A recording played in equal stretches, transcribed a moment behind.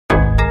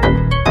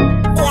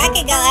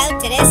could go out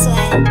to this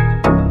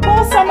one.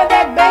 Pull some of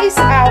that bass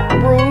out,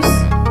 Bruce.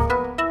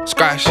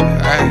 Squash,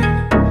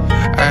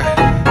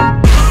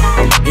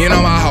 You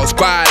know my hoe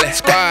squally.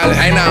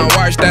 Ain't nothing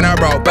worse than a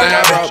broke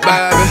bad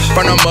bitch.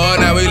 From the mud,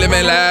 now we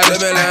living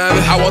lavish.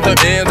 I want them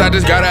M's, I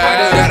just gotta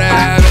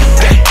have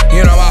it.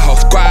 You know my hoe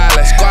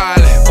squally.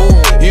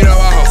 You know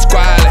my hoe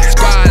squally.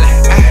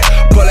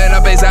 Pulling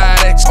up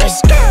exotic.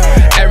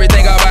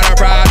 Everything about a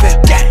profit.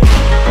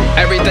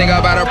 Everything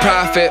about a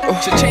profit.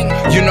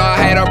 You know I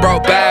hate a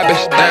broke bad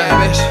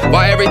bitch.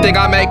 Why everything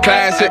I make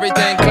classic?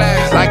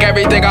 Like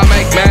everything I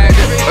make magic.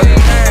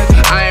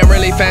 I ain't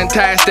really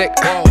fantastic.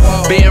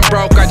 Being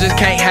broke, I just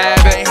can't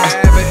have it.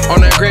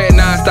 On the grid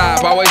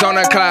non-stop, always on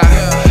the clock.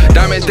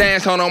 Diamonds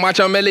dance on them, watch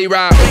a Millie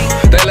rock.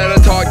 They let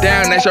her talk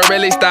down, they should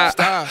really stop.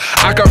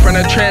 I come from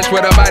the trench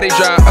with a body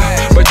drop.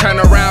 But turn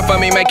around for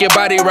me, make your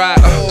body rock.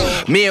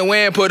 Me and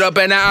Win put up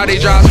in the Audi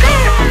drop.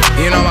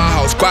 You know my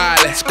hoe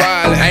squally.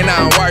 Ain't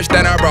nothing worse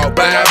than a broke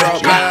bad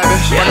bitch.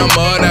 From the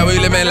mud, now we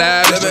living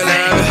lavish.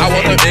 I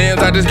want them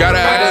M's, I just gotta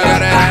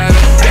have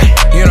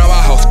it. You know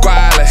my hoe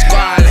squally.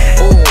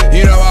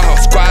 You know my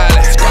hoe squally.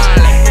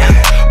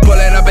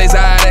 Pulling up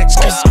exotic.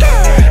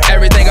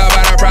 Everything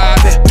about a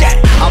profit.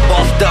 I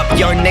bossed up,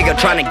 young nigga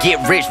tryna get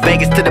rich.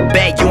 Vegas to the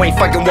bag, you ain't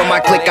fucking with my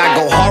clique. I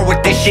go hard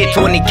with this shit,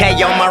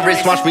 20K on my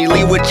wrist. Watch me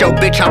leave with your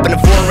bitch, hop in the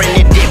foreign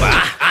and dip.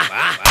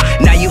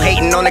 Now you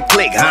hating on the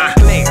click, huh?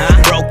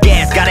 Broke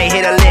ass, gotta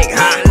hit a lick,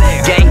 huh?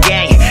 Gang,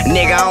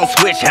 nigga, I don't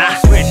switch, huh?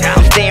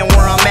 I'm staying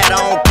where I'm at, I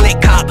don't click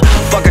hop.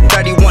 Fuck a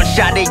 31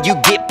 shot and you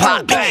get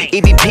popped.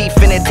 EVP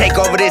finna take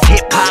over this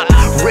hip hop.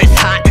 Wrist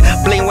hot,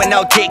 bling with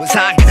no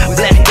TikTok.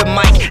 Bless the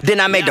mic, then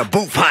I made the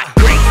booth hot.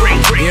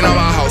 You know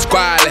my hoe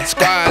squally.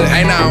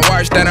 Ain't nothing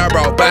worse than a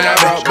broke bad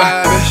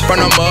bitch. From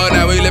the mud,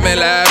 now we living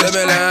lavish.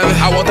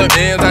 I want them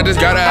M's, I just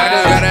gotta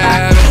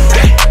have it.